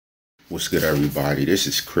What's good, everybody? This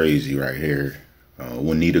is crazy right here.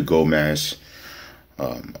 Juanita Gomez,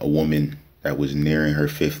 a woman that was nearing her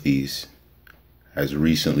 50s, has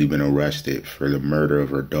recently been arrested for the murder of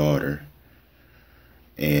her daughter.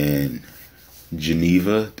 And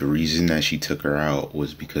Geneva, the reason that she took her out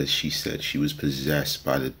was because she said she was possessed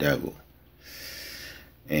by the devil.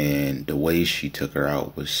 And the way she took her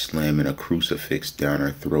out was slamming a crucifix down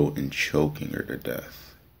her throat and choking her to death.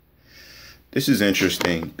 This is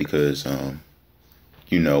interesting because,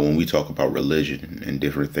 when we talk about religion and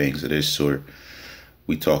different things of this sort,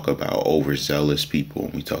 we talk about overzealous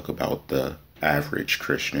people. We talk about the average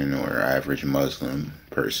Christian or average Muslim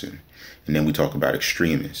person. And then we talk about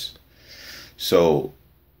extremists. So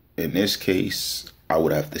in this case, I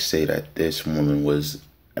would have to say that this woman was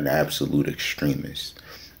an absolute extremist.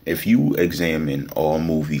 If you examine all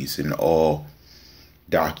movies and all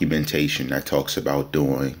documentation that talks about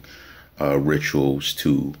doing rituals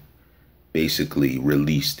to basically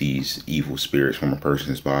release these evil spirits from a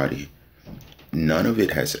person's body, none of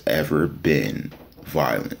it has ever been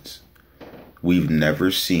violence. We've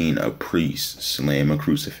never seen a priest slam a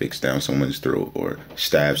crucifix down someone's throat or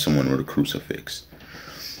stab someone with a crucifix.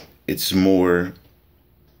 It's more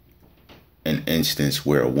an instance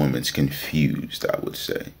where a woman's confused, I would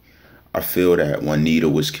say. I feel that Juanita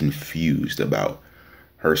was confused about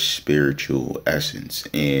her spiritual essence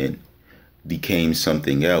and became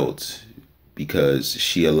something else because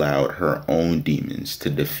she allowed her own demons to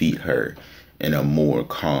defeat her in a more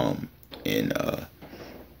calm and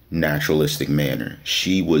naturalistic manner.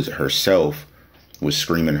 She was herself was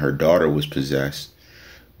screaming her daughter was possessed,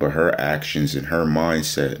 but her actions and her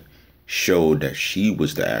mindset showed that she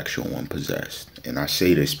was the actual one possessed. And I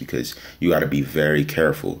say this because you got to be very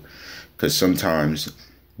careful, because sometimes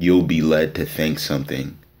you'll be led to think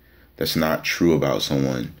something that's not true about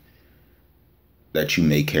someone that you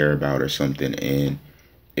may care about or something, and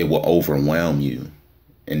it will overwhelm you.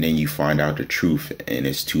 And then you find out the truth and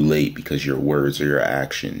it's too late because your words or your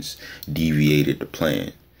actions deviated the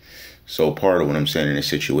plan. So part of what I'm saying in this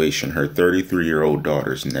situation, her 33-year-old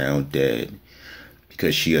daughter is now dead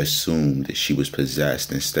because she assumed that she was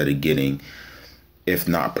possessed instead of getting, if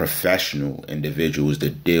not professional individuals to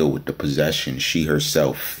deal with the possession she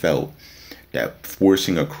herself felt, that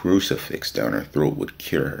forcing a crucifix down her throat would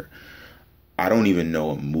cure her. I don't even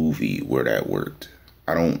know a movie where that worked.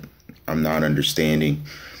 I'm not understanding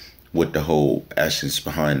what the whole essence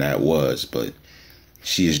behind that was, but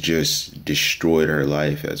she has just destroyed her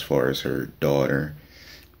life as far as her daughter.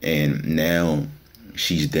 And now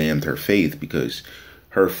she's damned her faith because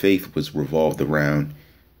her faith was revolved around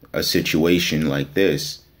a situation like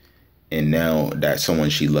this. And now that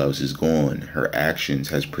someone she loves is gone, her actions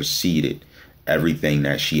has preceded everything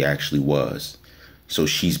that she actually was. So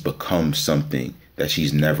she's become something that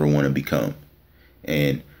she's never want to become.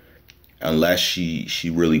 And unless she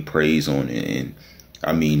really preys on it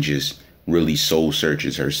and just really soul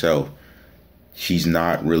searches herself, she's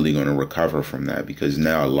not really going to recover from that, because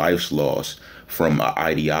now life's lost from an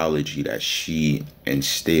ideology that she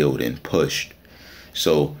instilled and pushed.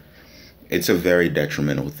 So it's a very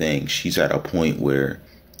detrimental thing. She's at a point where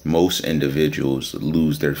most individuals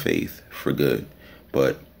lose their faith for good.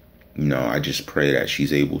 But I just pray that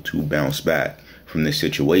she's able to bounce back from this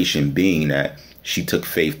situation, being that she took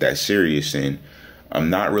faith that serious. And I'm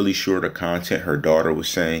not really sure the content her daughter was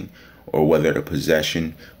saying or whether the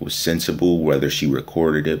possession was sensible, whether she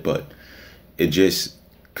recorded it, but it just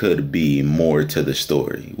could be more to the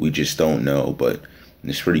story. We just don't know. But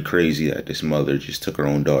it's pretty crazy that this mother just took her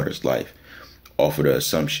own daughter's life off of the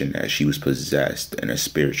assumption that she was possessed in a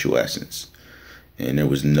spiritual essence. And there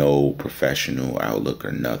was no professional outlook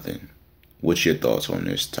or nothing. What's your thoughts on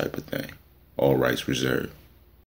this type of thing? All rights reserved.